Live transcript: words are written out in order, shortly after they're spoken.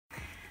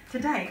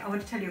Today I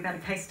want to tell you about a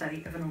case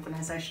study of an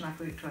organisation I've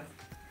worked with.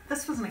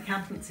 This was an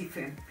accountancy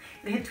firm.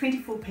 It had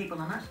 24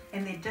 people in it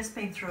and they'd just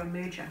been through a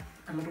merger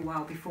a little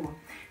while before.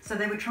 So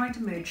they were trying to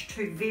merge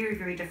two very,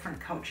 very different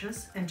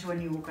cultures into a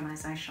new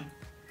organisation.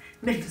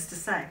 Needless to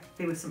say,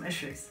 there were some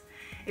issues.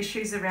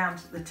 Issues around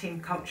the team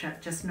culture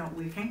just not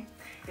working,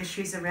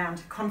 issues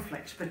around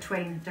conflict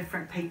between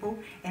different people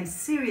and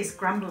serious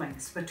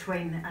grumblings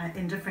between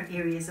in different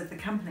areas of the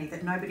company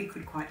that nobody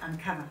could quite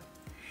uncover.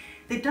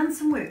 They'd done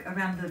some work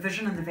around the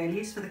vision and the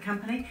values for the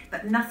company,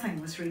 but nothing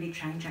was really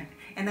changing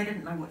and they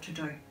didn't know what to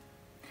do.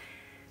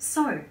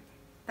 So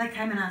they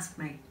came and asked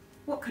me,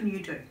 what can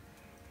you do?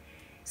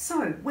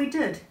 So we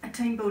did a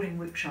team building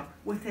workshop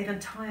with that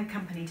entire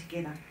company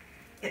together.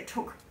 It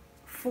took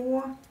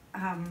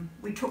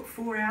we took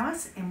 4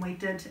 hours and we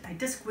did a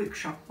disc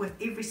workshop with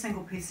every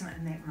single person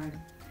in that room.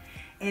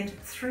 And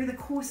through the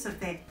course of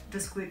that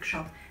disc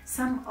workshop,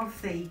 some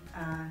of the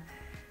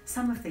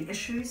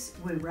issues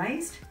were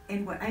raised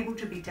and were able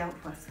to be dealt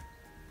with.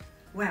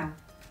 Well,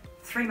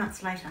 3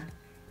 months later,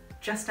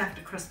 just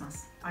after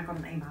Christmas, I got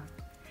an email.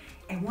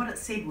 And what it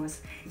said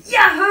was,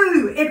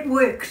 Yahoo! It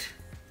worked!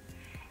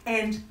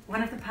 And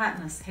one of the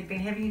partners had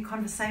been having a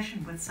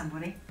conversation with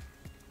somebody,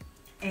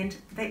 and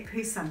that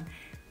person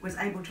was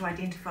able to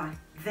identify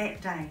that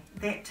day,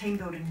 that team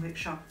building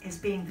workshop, as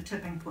being the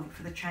tipping point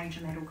for the change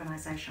in that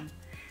organisation.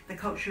 The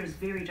culture is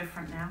very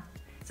different now.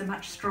 It's a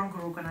much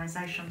stronger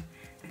organisation.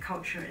 The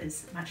culture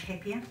is much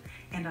happier,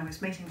 and I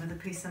was meeting with a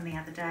person the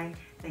other day,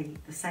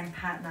 the same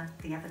partner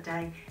the other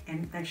day,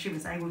 and she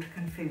was able to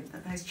confirm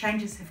that those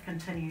changes have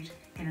continued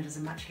and it is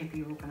a much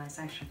happier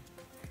organisation.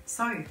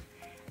 So,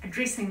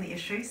 addressing the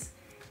issues,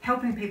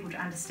 helping people to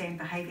understand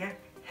behaviour,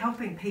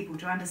 helping people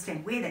to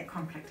understand where that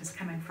conflict is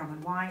coming from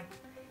and why,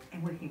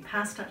 and working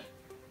past it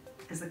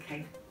is the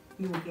key.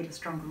 You will get a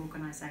stronger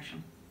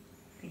organisation.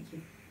 Thank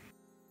you.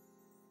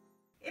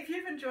 If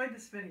you've enjoyed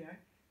this video,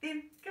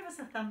 then give us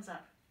a thumbs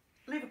up,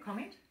 leave a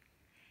comment,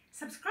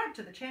 subscribe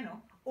to the channel,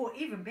 or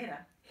even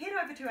better, head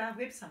over to our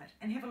website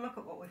and have a look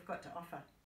at what we've got to offer.